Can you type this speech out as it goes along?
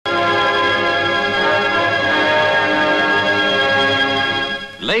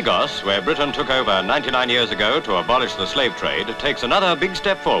Lagos, where Britain took over 99 years ago to abolish the slave trade, takes another big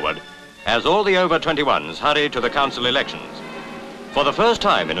step forward as all the over 21s hurry to the council elections. For the first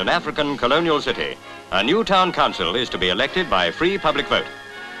time in an African colonial city, a new town council is to be elected by free public vote.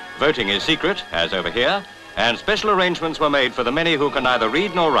 Voting is secret, as over here, and special arrangements were made for the many who can neither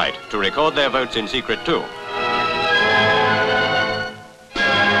read nor write to record their votes in secret too.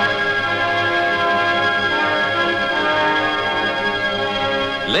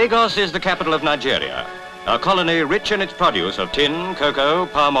 Lagos is the capital of Nigeria, a colony rich in its produce of tin, cocoa,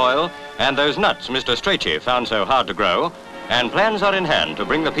 palm oil, and those nuts Mr. Strachey found so hard to grow, and plans are in hand to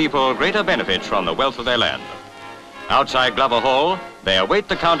bring the people greater benefits from the wealth of their land. Outside Glover Hall, they await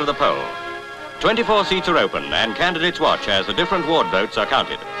the count of the poll. 24 seats are open, and candidates watch as the different ward votes are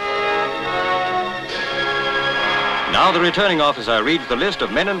counted. Now the returning officer reads the list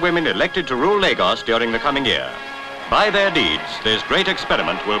of men and women elected to rule Lagos during the coming year. By their deeds, this great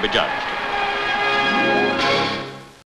experiment will be judged.